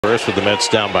First with the Mets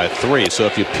down by 3. So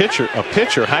if you pitcher a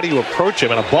pitcher, how do you approach him?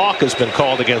 And a balk has been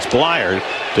called against Bleier.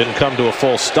 Didn't come to a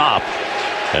full stop.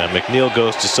 And McNeil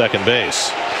goes to second base.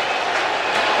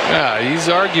 Yeah, he's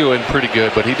arguing pretty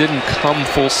good, but he didn't come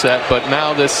full set. But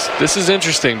now this is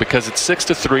interesting because it's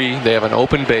 6-3. They have an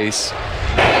open base.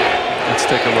 Let's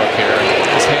take a look here.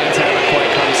 His hands haven't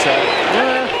quite come set.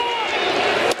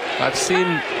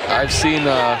 I've seen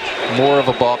more of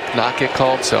a balk not get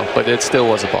called, but it still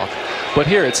was a balk. But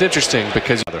here it's interesting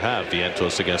because Other half,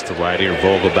 Vientos against the righty or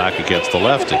Vogelback against the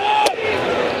lefty.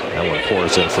 That one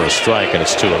pours in for a strike, and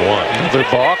it's 2-1. Another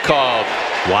balk called.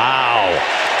 Wow.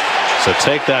 So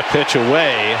take that pitch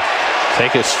away,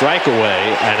 take his strike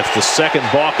away, and it's the second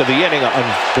balk of the inning on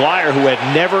Bleier, who had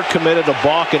never committed a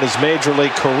balk in his major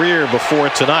league career before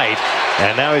tonight,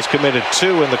 and now he's committed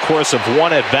 2 in the course of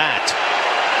 1 at bat.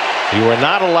 You are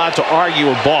not allowed to argue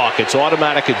a balk. It's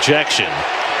automatic ejection.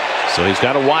 So he's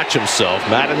got to watch himself.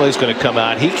 Mattingly's going to come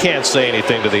out. He can't say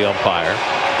anything to the umpire.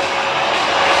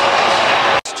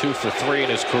 It's 2 for 3 in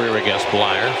his career against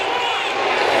Bleier.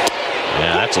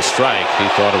 Yeah, that's a strike. He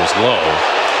thought it was low.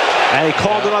 And he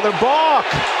called another balk.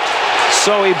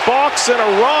 So he balks in a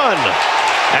run.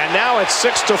 And now it's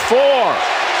 6-4.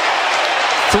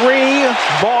 3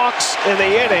 balks in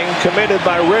the inning committed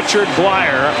by Richard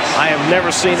Bleier. I have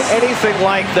never seen anything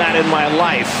like that in my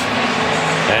life.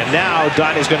 And now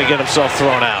Donnie's going to get himself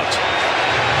thrown out.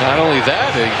 Not only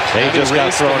that, he just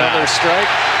got thrown out. Strike.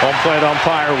 Home plate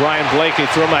umpire Ryan Blakey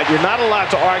threw him out. You're not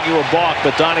allowed to argue a balk,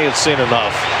 but Donnie had seen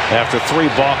enough after 3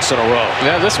 balks in a row.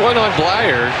 Yeah, this one on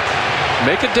Bleier,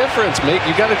 make a difference.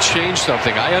 You got to change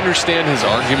something. I understand his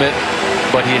argument,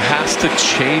 but he has to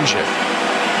change it.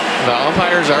 The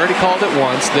umpire's already called it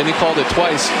once, then he called it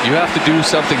twice. You have to do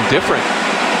something different.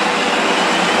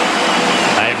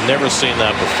 I've never seen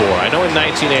that before. I know in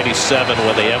 1987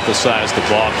 when they emphasized the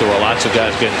balk, there were lots of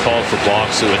guys getting called for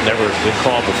balks who had never been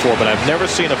called before, but I've never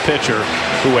seen a pitcher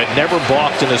who had never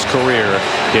balked in his career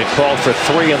get called for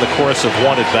 3 in the course of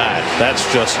 1 at bat. That's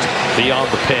just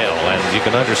beyond the pale, and you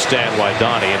can understand why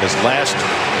Donnie in his last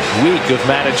week of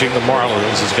managing the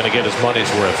Marlins is going to get his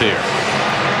money's worth here.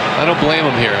 I don't blame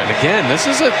him here. And again, that's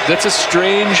a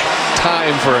strange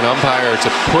time for an umpire to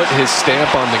put his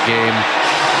stamp on the game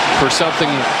for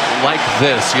something like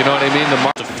this. You know what I mean?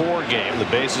 It's a 4 game. The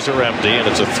bases are empty, and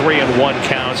it's a 3-1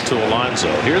 count to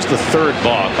Alonso. Here's the 3rd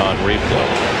balk on replay.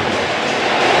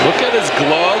 Look at his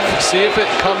glove. See if it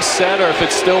comes set or if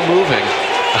it's still moving.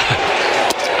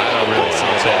 I don't really see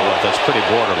it. That's pretty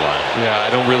borderline. Yeah, I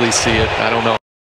don't really see it. I don't know.